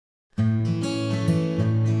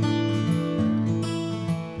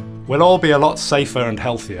We'll all be a lot safer and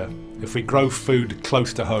healthier if we grow food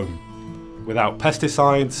close to home, without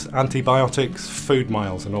pesticides, antibiotics, food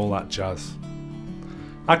miles and all that jazz.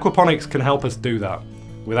 Aquaponics can help us do that,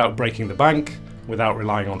 without breaking the bank, without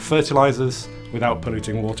relying on fertilisers, without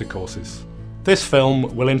polluting watercourses. This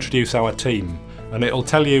film will introduce our team, and it'll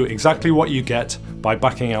tell you exactly what you get by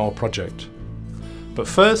backing our project. But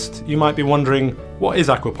first, you might be wondering, what is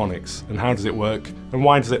aquaponics and how does it work and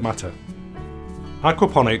why does it matter?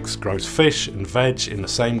 Aquaponics grows fish and veg in the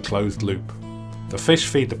same closed loop. The fish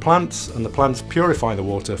feed the plants and the plants purify the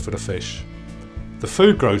water for the fish. The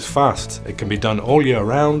food grows fast, it can be done all year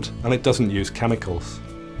round and it doesn't use chemicals.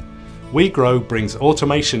 WeGrow brings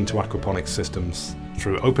automation to aquaponics systems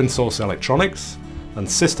through open source electronics and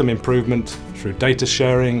system improvement through data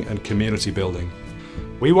sharing and community building.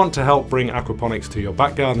 We want to help bring aquaponics to your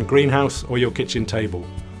back garden greenhouse or your kitchen table,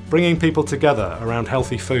 bringing people together around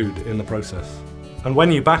healthy food in the process. And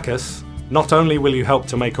when you back us, not only will you help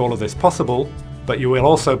to make all of this possible, but you will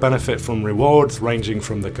also benefit from rewards ranging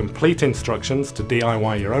from the complete instructions to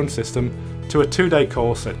DIY your own system to a 2-day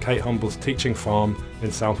course at Kate Humble's teaching farm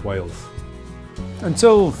in South Wales.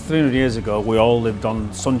 Until 300 years ago, we all lived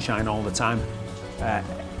on sunshine all the time.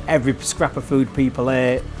 Every scrap of food people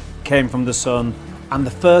ate came from the sun, and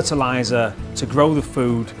the fertiliser to grow the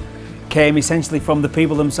food came essentially from the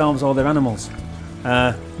people themselves or their animals.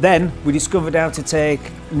 Then we discovered how to take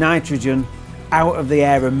nitrogen out of the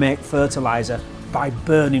air and make fertiliser by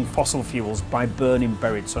burning fossil fuels, by burning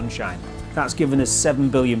buried sunshine. That's given us 7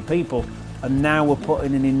 billion people, and now we're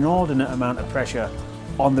putting an inordinate amount of pressure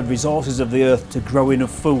on the resources of the earth to grow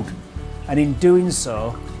enough food. And in doing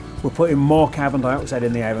so, we're putting more carbon dioxide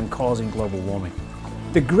in the air and causing global warming.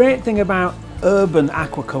 The great thing about urban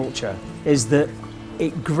aquaculture is that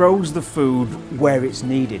it grows the food where it's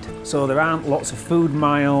needed. So there aren't lots of food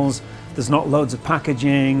miles, there's not loads of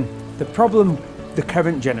packaging. The problem the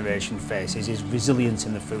current generation faces is resilience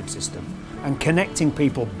in the food system and connecting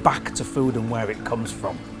people back to food and where it comes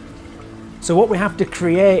from. So what we have to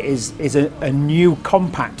create is a new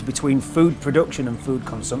compact between food production and food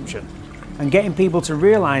consumption, and getting people to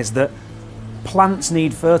realise that plants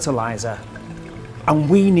need fertiliser and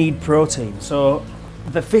we need protein. So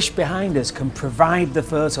the fish behind us can provide the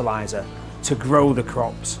fertiliser to grow the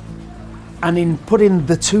crops. And in putting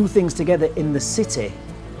the two things together in the city,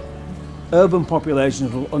 urban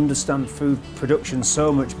populations will understand food production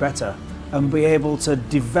so much better and be able to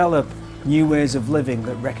develop new ways of living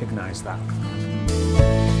that recognise that.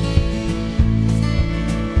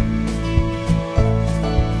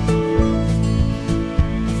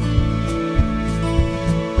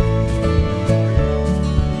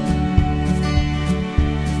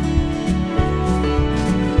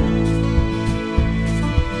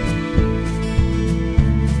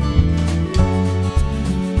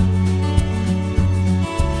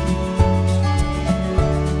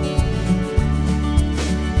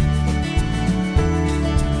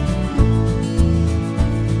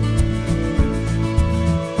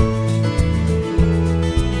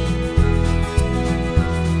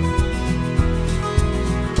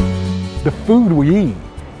 The food we eat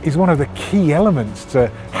is one of the key elements to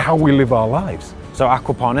how we live our lives. So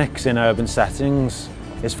aquaponics in urban settings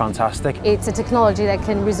is fantastic. It's a technology that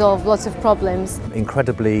can resolve lots of problems.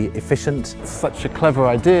 Incredibly efficient. Such a clever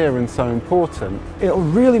idea and so important. It'll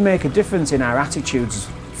really make a difference in our attitudes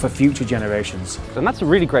for future generations. And that's a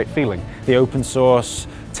really great feeling. The open source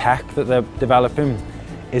tech that they're developing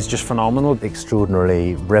is just phenomenal.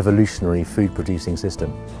 Extraordinarily revolutionary food producing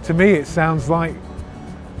system. To me it sounds like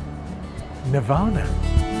nirvana.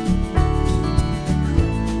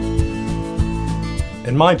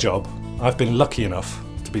 In my job, I've been lucky enough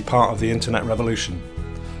to be part of the internet revolution.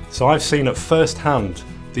 So I've seen at first hand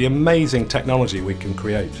the amazing technology we can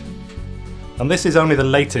create. And this is only the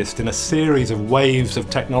latest in a series of waves of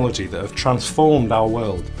technology that have transformed our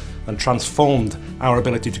world and transformed our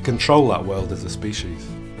ability to control that world as a species.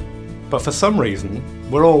 But for some reason,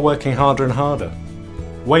 we're all working harder and harder.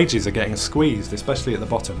 Wages are getting squeezed, especially at the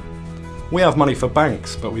bottom. We have money for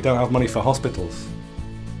banks, but we don't have money for hospitals.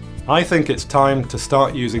 I think it's time to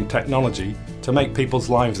start using technology to make people's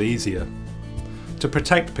lives easier, to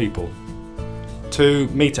protect people, to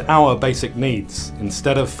meet our basic needs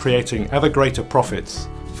instead of creating ever greater profits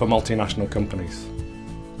for multinational companies.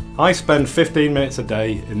 I spend 15 minutes a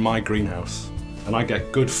day in my greenhouse and I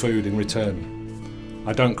get good food in return.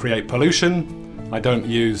 I don't create pollution, I don't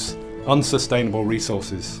use unsustainable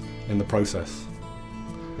resources in the process.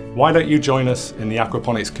 Why don't you join us in the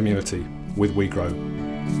aquaponics community with WeGrow?